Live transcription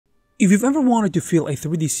If you've ever wanted to fill a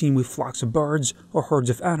 3D scene with flocks of birds or herds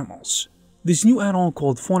of animals, this new add-on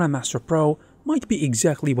called Fauna Master Pro might be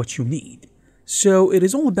exactly what you need. So it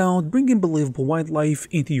is all about bringing believable wildlife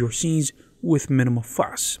into your scenes with minimal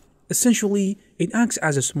fuss. Essentially, it acts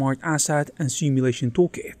as a smart asset and simulation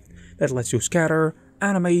toolkit that lets you scatter,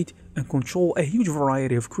 animate, and control a huge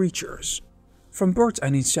variety of creatures, from birds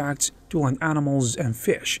and insects to land animals and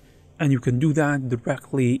fish, and you can do that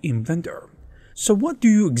directly in Blender. So what do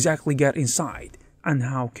you exactly get inside, and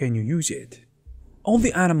how can you use it? All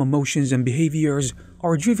the animal motions and behaviors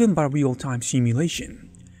are driven by real-time simulation,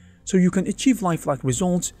 so you can achieve lifelike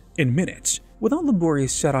results in minutes without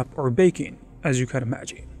laborious setup or baking, as you can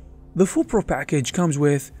imagine. The full Pro package comes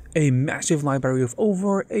with a massive library of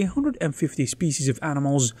over 150 species of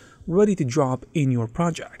animals ready to drop in your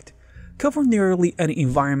project, covering nearly any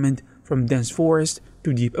environment from dense forest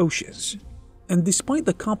to deep oceans. And despite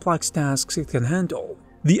the complex tasks it can handle,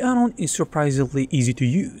 the add-on is surprisingly easy to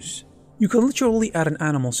use. You can literally add an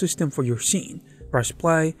animal system for your scene, press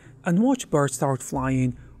play, and watch birds start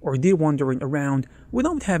flying or deer wandering around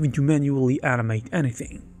without having to manually animate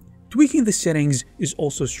anything. Tweaking the settings is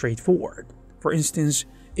also straightforward. For instance,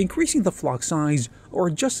 increasing the flock size or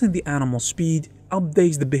adjusting the animal speed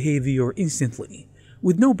updates the behavior instantly,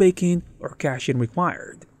 with no baking or caching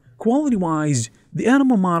required. Quality-wise, the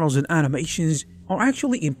animal models and animations are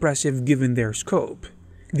actually impressive given their scope.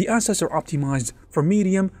 The assets are optimized for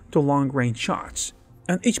medium to long-range shots,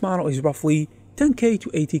 and each model is roughly 10K to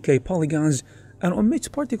 80K polygons and omits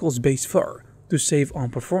particles-based fur to save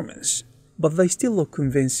on performance, but they still look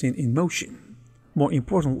convincing in motion. More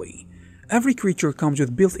importantly, every creature comes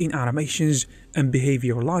with built-in animations and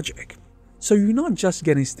behavior logic, so you're not just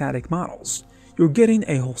getting static models, you're getting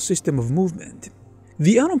a whole system of movement.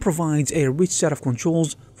 The add-on provides a rich set of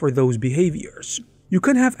controls for those behaviors. You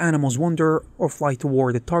can have animals wander or fly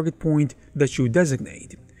toward the target point that you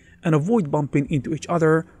designate, and avoid bumping into each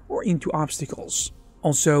other or into obstacles.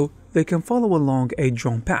 Also, they can follow along a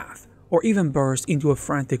drawn path, or even burst into a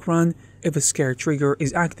frantic run if a scare trigger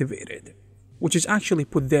is activated, which is actually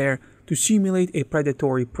put there to simulate a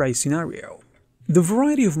predatory prey scenario. The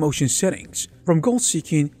variety of motion settings, from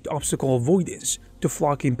goal-seeking to obstacle avoidance to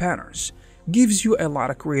flocking patterns, gives you a lot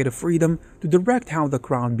of creative freedom to direct how the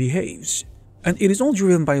crowd behaves, and it is all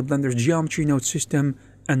driven by Blender's geometry node system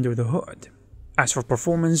under the hood. As for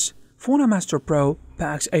performance, Fauna Master Pro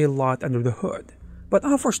packs a lot under the hood, but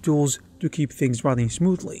offers tools to keep things running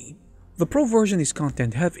smoothly. The Pro version is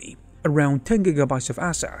content heavy, around 10 GB of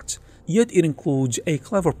assets, yet it includes a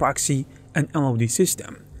clever proxy and LOD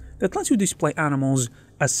system that lets you display animals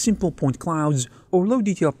as simple point clouds or low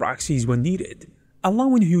detail proxies when needed,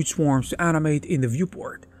 allowing huge swarms to animate in the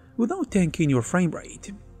viewport without tanking your frame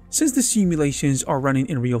rate. Since the simulations are running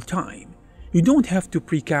in real time, you don't have to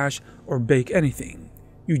pre-cache or bake anything.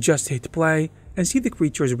 You just hit play and see the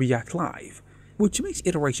creatures react live, which makes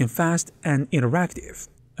iteration fast and interactive.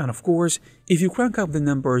 And of course, if you crank up the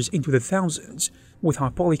numbers into the thousands with high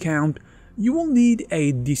poly count, you will need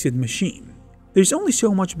a decent machine. There's only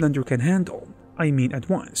so much Blender can handle, at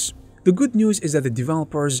once. The good news is that the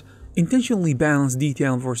developers intentionally balance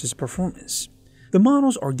detail versus performance. The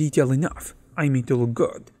models are detailed enough, to look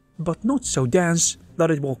good, but not so dense that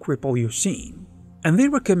it will cripple your scene. And they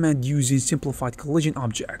recommend using simplified collision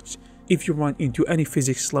objects if you run into any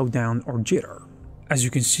physics slowdown or jitter. As you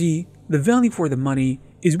can see, the value for the money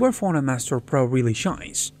is where Fauna Master Pro really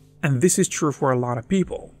shines, and this is true for a lot of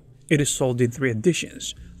people. It is sold in 3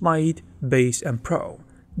 editions, Light, Base, and Pro,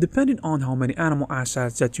 depending on how many animal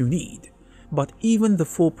assets that you need. But even the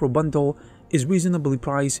full Pro bundle is reasonably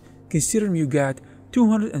priced considering you get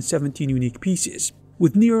 217 unique pieces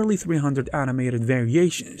with nearly 300 animated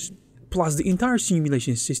variations, plus the entire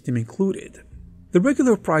simulation system included. The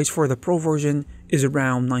regular price for the Pro version is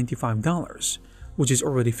around $95, which is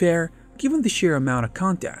already fair given the sheer amount of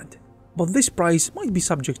content, but this price might be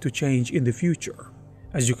subject to change in the future.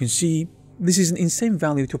 As you can see, this is an insane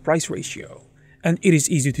value to price ratio, and it is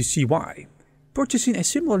easy to see why. Purchasing a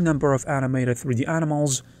similar number of animated 3D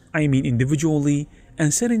animals, individually,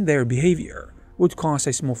 and setting their behavior would cost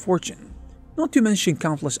a small fortune, not to mention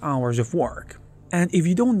countless hours of work. And if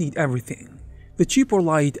you don't need everything, the cheaper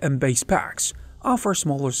Light and Base packs offer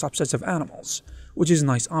smaller subsets of animals, which is a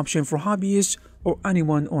nice option for hobbyists or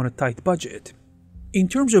anyone on a tight budget. In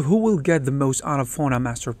terms of who will get the most out of Fauna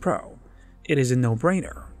Master Pro, it is a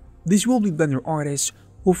no-brainer. This will be Blender artists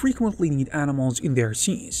who frequently need animals in their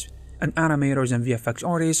scenes, and animators and VFX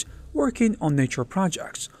artists working on nature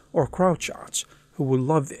projects or crowd shots who will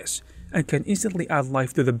love this and can instantly add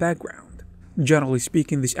life to the background. Generally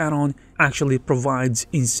speaking, this add-on actually provides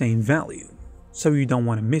insane value. so you don't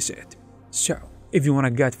want to miss it. So, if you want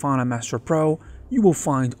to get Fauna Master Pro, you will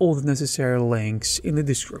find all the necessary links in the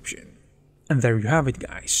description. And there you have it,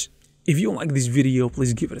 guys. If you like this video,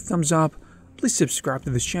 please give it a thumbs up, please subscribe to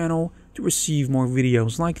this channel to receive more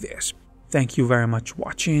videos like this. Thank you very much for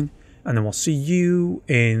watching, and I will see you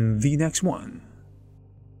in the next one.